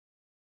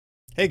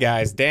Hey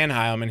guys, Dan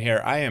Heilman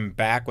here. I am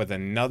back with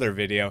another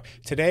video.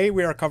 Today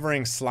we are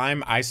covering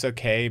Slime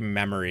Isekai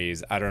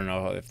Memories. I don't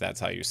know if that's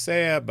how you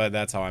say it, but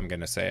that's how I'm going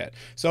to say it.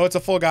 So it's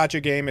a full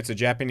gacha game. It's a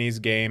Japanese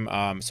game.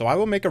 So I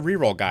will make a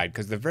reroll guide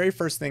because the very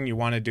first thing you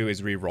want to do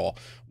is reroll.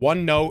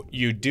 One note,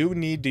 you do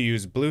need to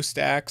use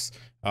BlueStacks,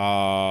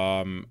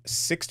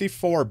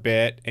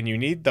 64-bit, and you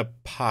need the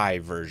Pi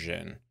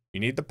version. You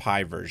need the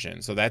Pi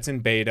version. So that's in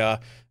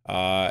beta.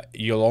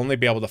 You'll only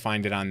be able to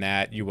find it on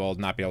that. You will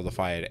not be able to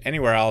find it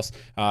anywhere else.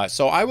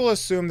 So I will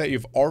assume that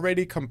you've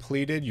already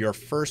completed your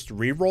first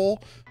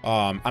reroll.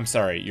 I'm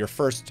sorry, your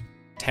first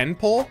 10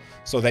 pull,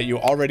 so that you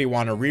already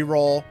want to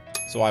reroll.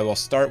 So I will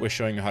start with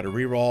showing you how to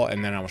reroll,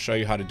 and then I will show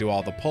you how to do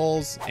all the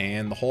pulls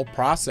and the whole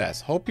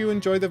process. Hope you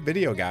enjoy the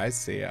video, guys.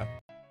 See ya.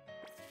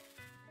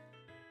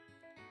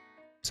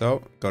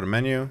 So go to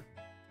menu,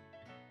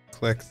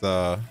 click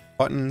the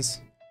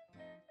buttons,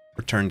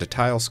 return to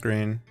tile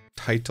screen,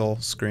 title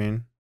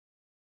screen,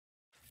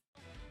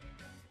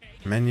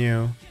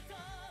 menu,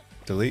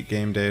 delete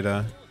game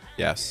data,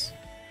 yes,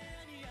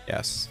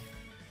 yes,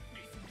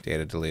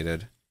 data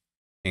deleted,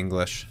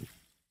 English,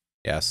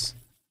 yes,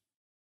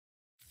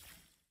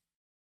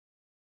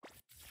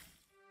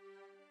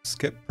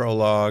 skip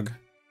prologue,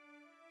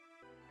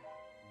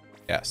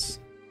 yes,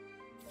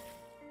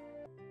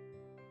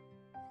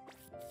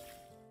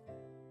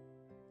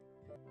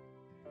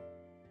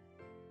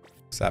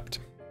 accept.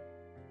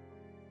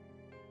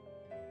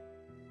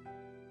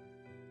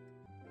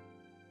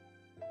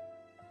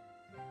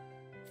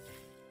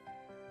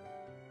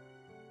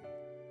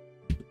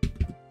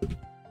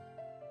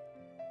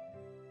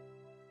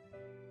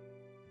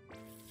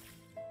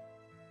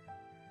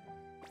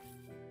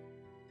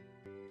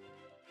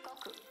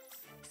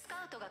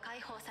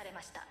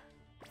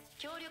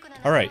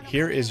 All right,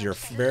 here is your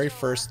very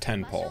first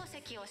 10 pull.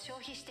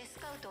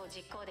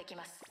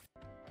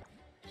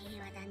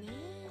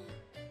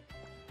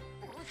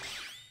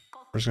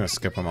 We're just gonna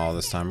skip them all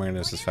this time. We're gonna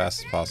do this as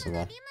fast as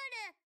possible.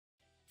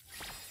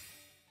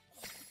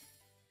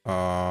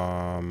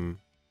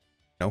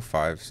 No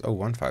fives. Oh,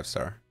 1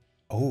 5-star.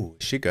 Oh,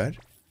 is she good?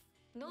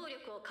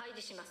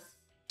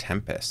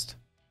 Tempest.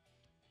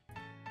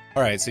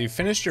 All right, so you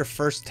finished your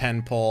first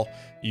 10 pull.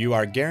 You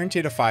are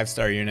guaranteed a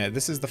 5-star unit.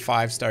 This is the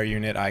 5-star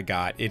unit I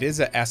got. It is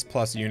a S+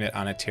 unit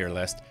on a tier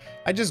list.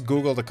 I just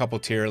Googled a couple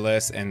tier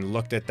lists and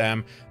looked at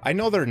them. I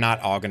know they're not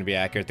all going to be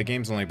accurate. The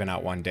game's only been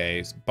out 1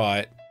 day,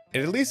 but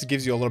it at least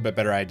gives you a little bit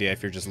better idea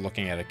if you're just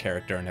looking at a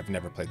character and have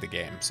never played the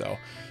game. So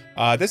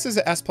this is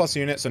an S+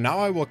 unit. So now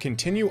I will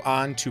continue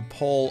on to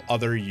pull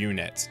other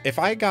units. If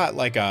I got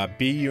like a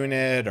B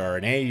unit or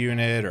an A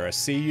unit or a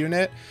C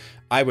unit,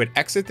 I would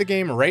exit the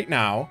game right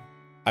now.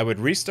 I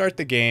would restart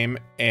the game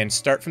and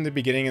start from the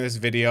beginning of this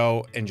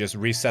video and just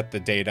reset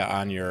the data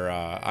on your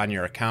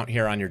account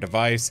here on your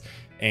device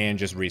and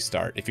just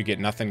restart if you get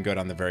nothing good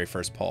on the very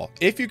first pull.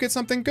 If you get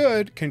something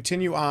good,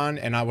 continue on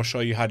and I will show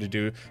you how to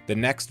do the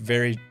next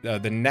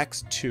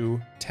two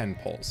 10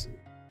 pulls.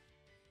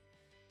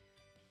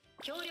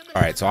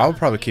 All right, so I will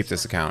probably keep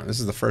this account. This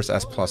is the first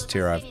S+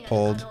 tier I've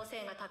pulled.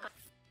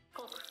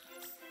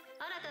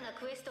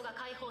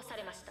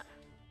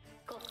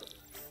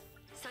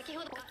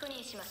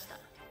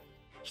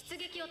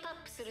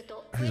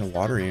 There's a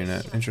water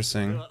unit.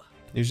 Interesting.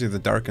 Usually the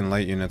dark and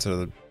light units are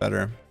the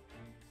better.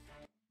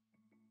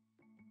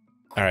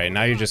 Alright,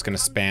 now you're just going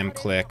to spam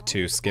click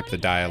to skip the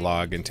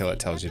dialogue until it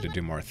tells you to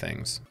do more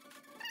things.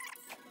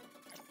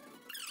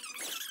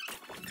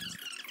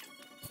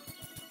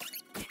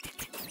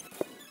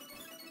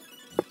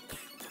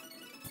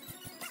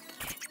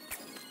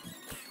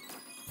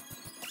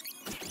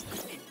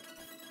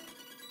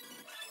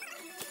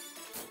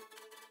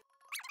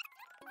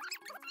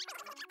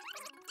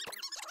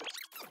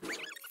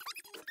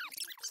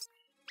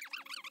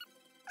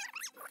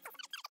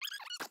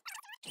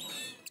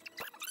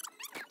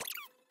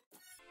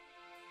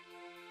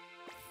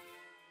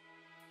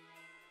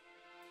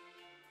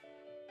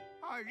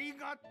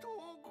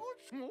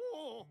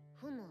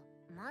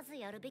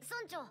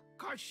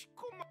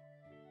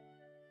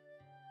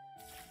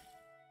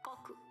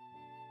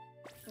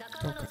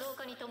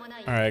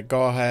 Alright,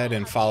 go ahead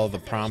and follow the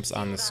prompts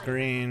on the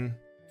screen.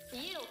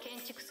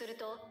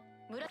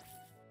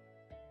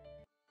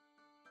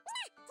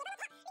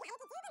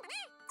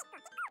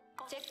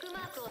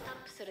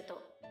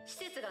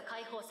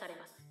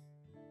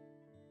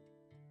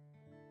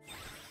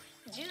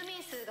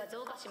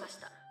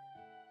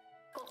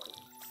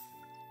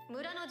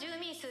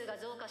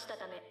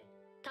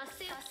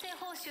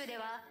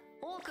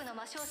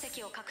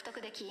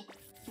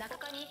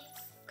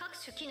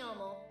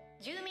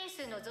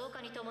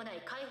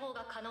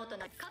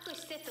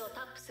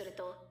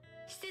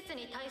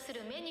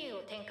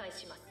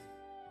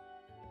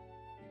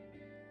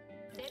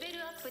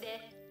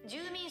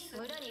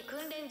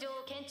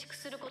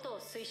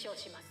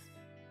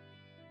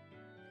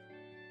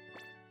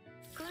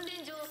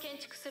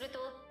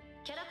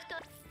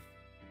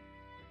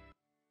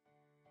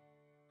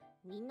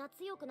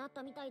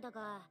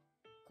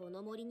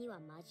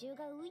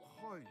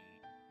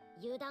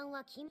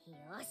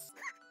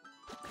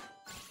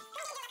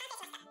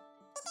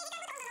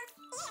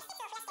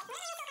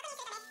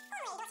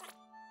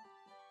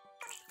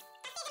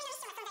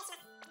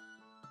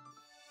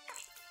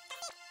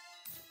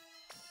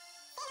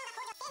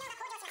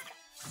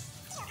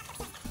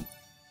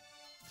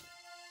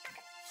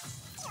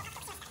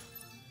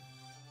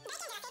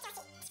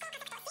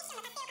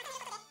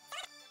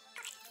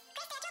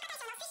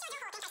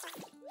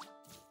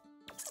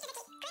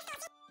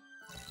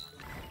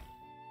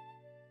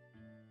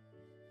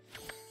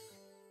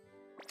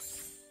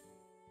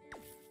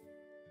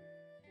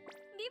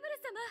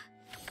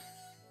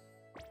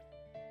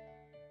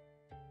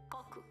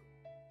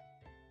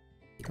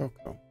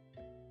 Coco.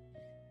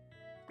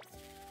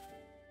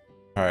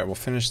 Alright, we'll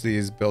finish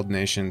these build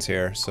nations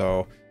here.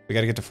 So we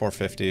gotta get to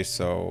 450,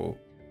 so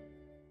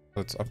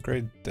let's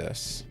upgrade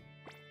this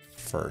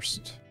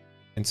first.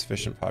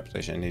 Insufficient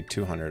population, I need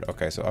 200.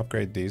 Okay, so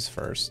upgrade these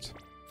first.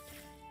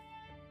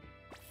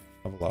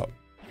 Level up.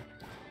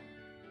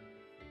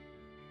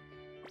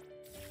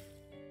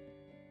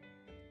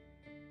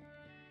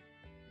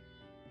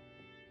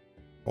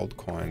 Gold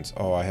coins.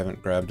 Oh, I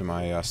haven't grabbed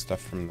my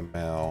stuff from the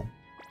mail.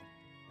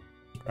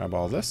 Grab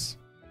all this.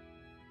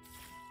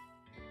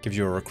 Gives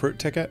you a recruit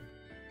ticket.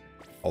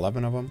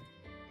 11 of them.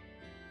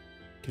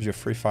 Gives you a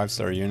free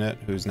 5-star unit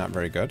who's not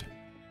very good.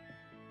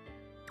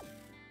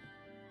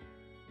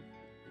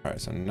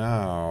 Alright, so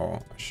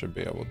now I should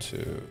be able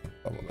to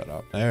level that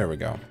up. There we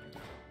go.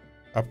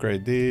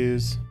 Upgrade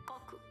these.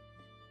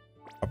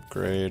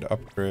 Upgrade,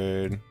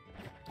 upgrade.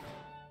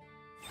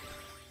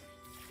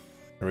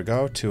 There we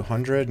go,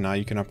 200. Now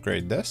you can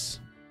upgrade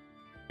this.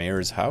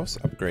 Mayor's house,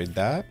 upgrade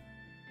that.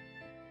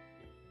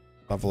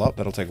 Level up,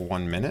 that'll take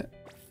 1 minute.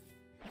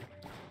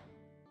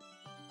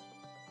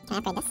 Can I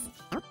upgrade this?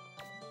 No.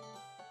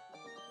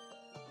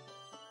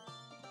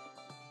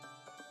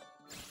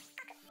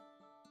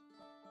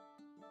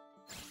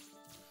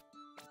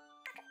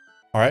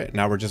 Alright,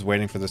 now we're just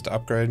waiting for this to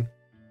upgrade.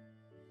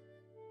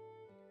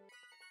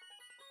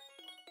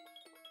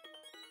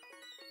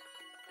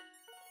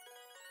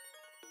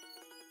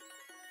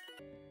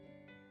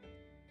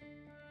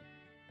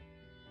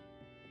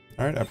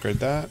 Alright, upgrade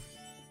that.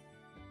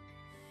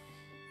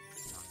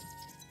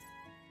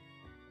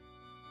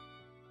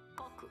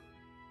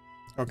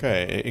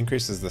 Okay, it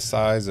increases the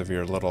size of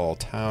your little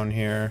town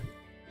here.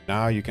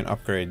 Now you can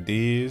upgrade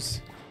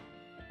these.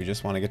 We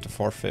just want to get to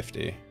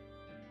 450.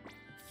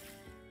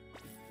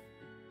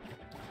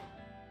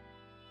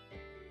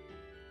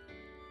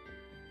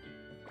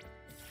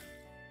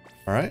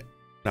 Alright,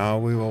 now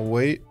we will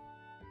wait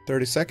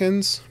 30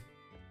 seconds.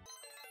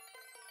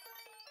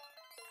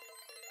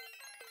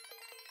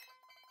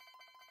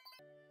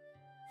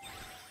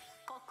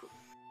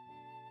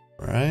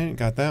 Alright,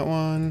 got that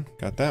one,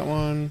 got that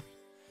one.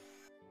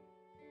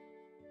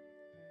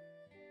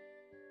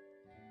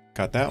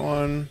 Got that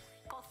one,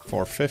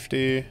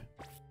 450.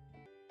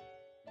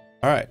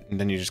 Alright, and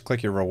then you just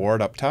click your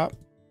reward up top.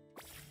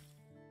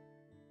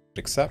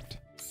 Accept.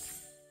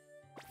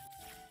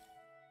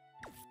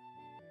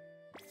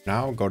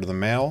 Now go to the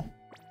mail.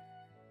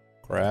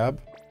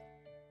 Grab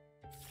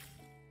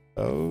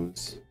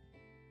those.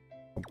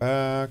 Go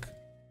back.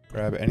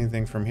 Grab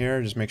anything from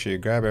here. Just make sure you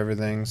grab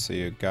everything so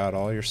you got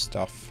all your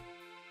stuff.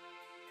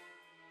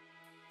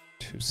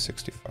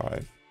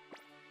 265.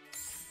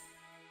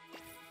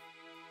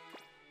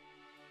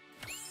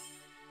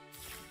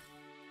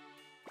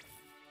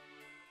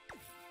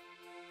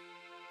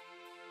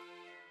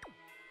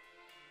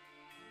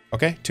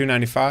 Okay,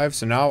 295.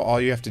 So now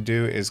all you have to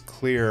do is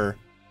clear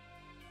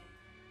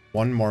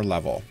one more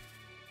level.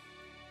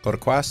 Go to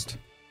quest.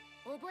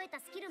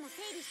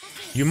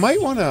 You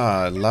might want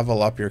to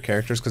level up your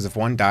characters because if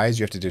one dies,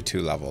 you have to do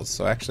 2 levels.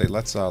 So actually,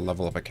 let's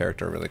level up a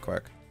character really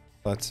quick.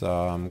 Let's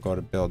go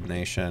to build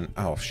nation.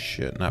 Oh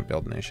shit, not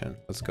build nation.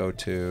 Let's go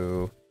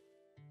to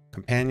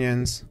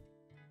companions.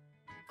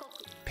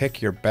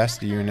 Pick your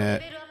best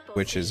unit,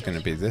 which is going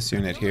to be this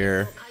unit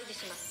here.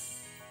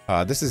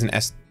 This is an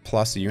S+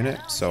 unit,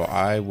 so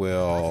I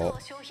will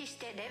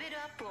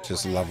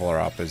just level her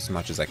up as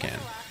much as I can.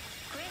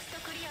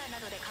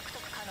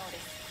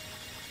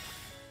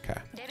 Okay.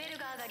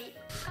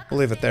 We'll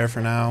leave it there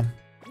for now.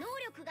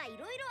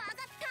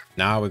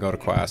 Now we go to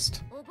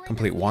quest.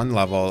 Complete 1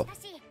 level.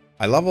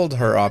 I leveled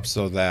her up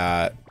so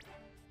that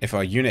if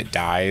a unit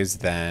dies,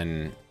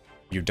 then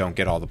you don't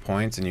get all the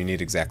points and you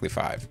need exactly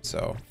 5.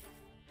 So,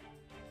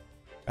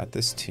 got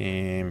this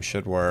team.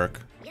 Should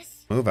work.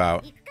 Move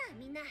out.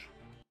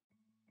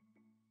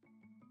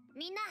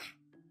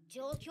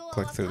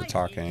 Click through the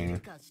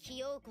talking.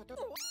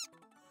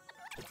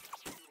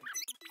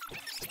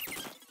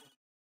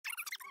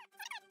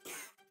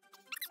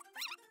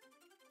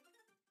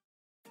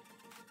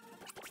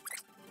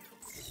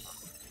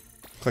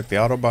 Click the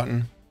auto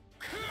button.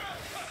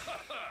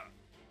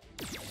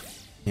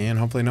 And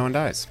hopefully no one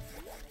dies.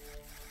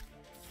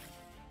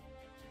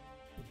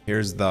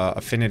 Here's the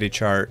affinity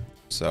chart,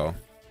 so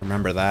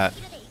remember that.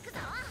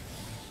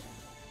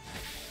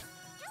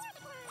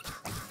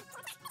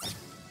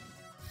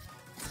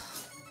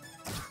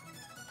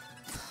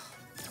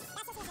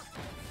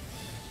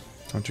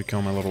 Don't you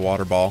kill my little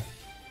water ball.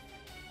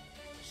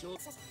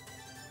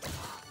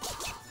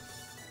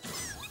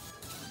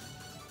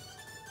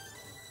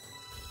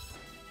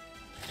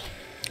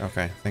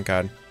 Okay, thank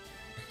God.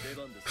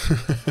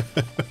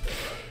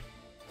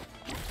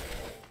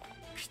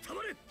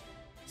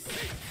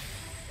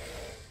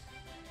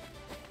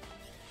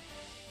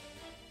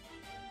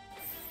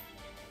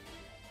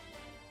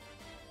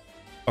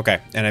 Okay,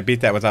 and I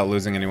beat that without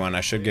losing anyone. I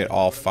should get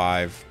all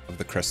 5 of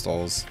the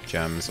crystals,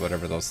 gems,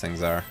 whatever those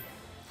things are.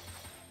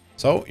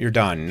 So, you're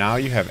done. Now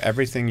you have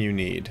everything you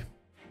need.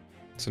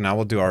 So now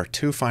we'll do our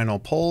 2 final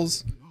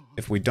pulls.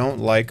 If we don't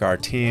like our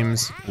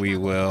teams, we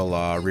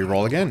will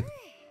re-roll again.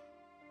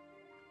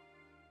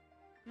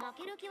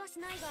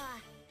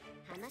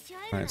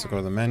 Alright, so go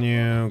to the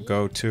menu,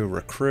 go to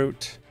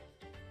recruit.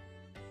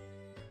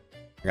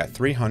 I got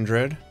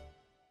 300.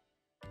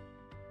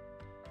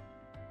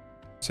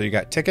 So you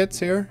got tickets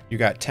here. You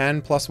got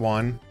 10 plus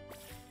 1.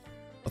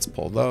 Let's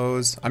pull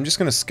those. I'm just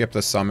going to skip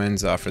the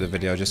summons for the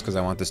video just because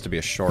I want this to be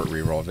a short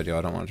reroll video.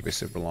 I don't want it to be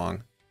super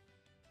long.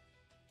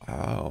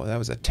 Oh, that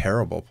was a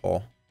terrible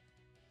pull.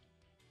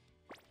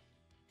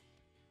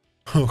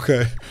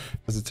 Okay,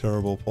 that's a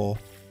terrible pull.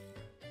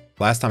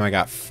 Last time I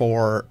got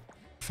 4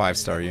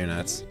 5-star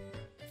units.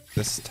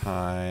 This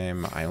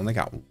time I only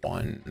got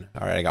 1.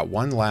 Alright, I got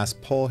 1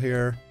 last pull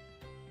here.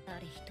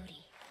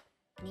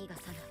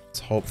 Let's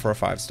hope for a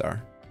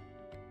 5-star.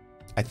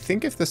 I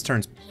think if this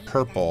turns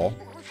purple,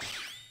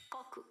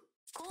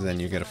 then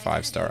you get a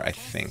 5-star, I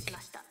think.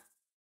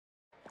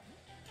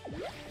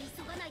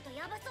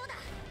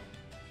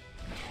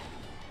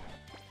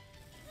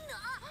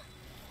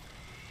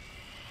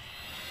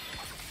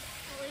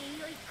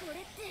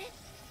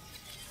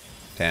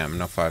 Damn,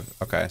 no 5.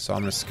 Okay, so I'm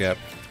gonna skip.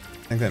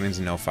 I think that means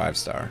no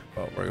 5-star,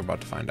 but we're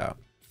about to find out.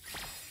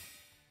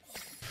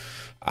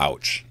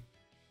 Ouch.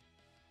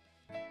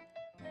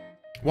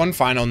 One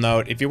final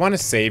note, if you want to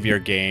save your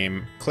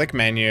game, click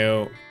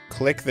menu,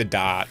 click the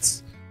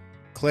dots,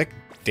 click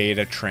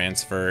data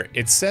transfer.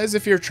 It says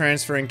if you're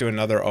transferring to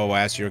another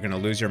OS, you're going to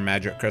lose your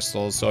magic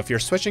crystals. So if you're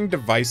switching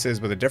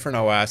devices with a different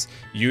OS,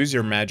 use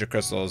your magic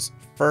crystals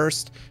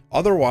first.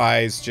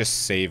 Otherwise,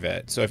 just save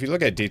it. So if you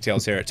look at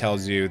details here, it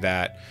tells you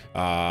that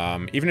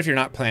even if you're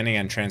not planning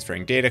on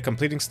transferring data,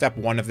 completing step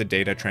 1 of the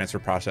data transfer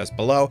process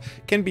below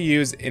can be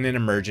used in an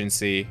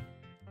emergency.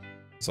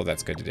 So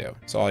that's good to do.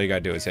 So all you got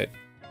to do is hit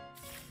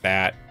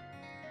that.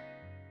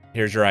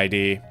 Here's your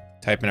ID,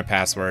 type in a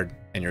password,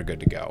 and you're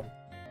good to go.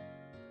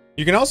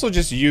 You can also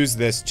just use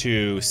this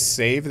to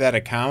save that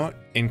account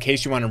in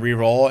case you want to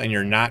re-roll and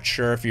you're not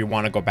sure if you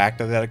want to go back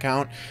to that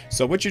account.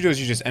 So what you do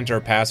is you just enter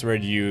a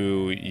password,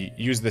 you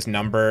use this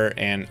number,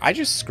 and I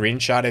just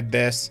screenshotted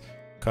this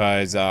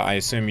because I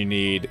assume you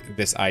need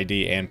this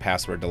ID and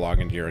password to log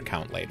into your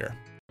account later.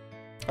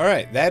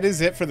 Alright, that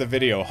is it for the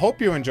video. Hope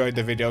you enjoyed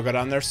the video. Go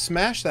down there,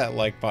 smash that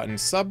like button,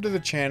 sub to the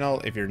channel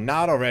if you're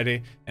not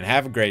already, and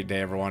have a great day,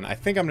 everyone. I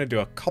think I'm going to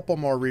do a couple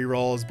more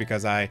re-rolls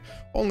because I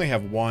only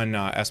have 1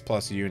 S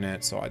plus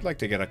unit, so I'd like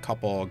to get a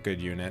couple good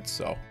units.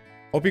 So,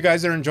 hope you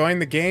guys are enjoying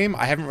the game.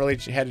 I haven't really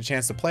had a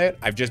chance to play it.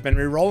 I've just been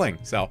re-rolling.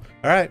 So,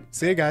 alright,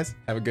 see you guys.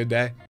 Have a good day.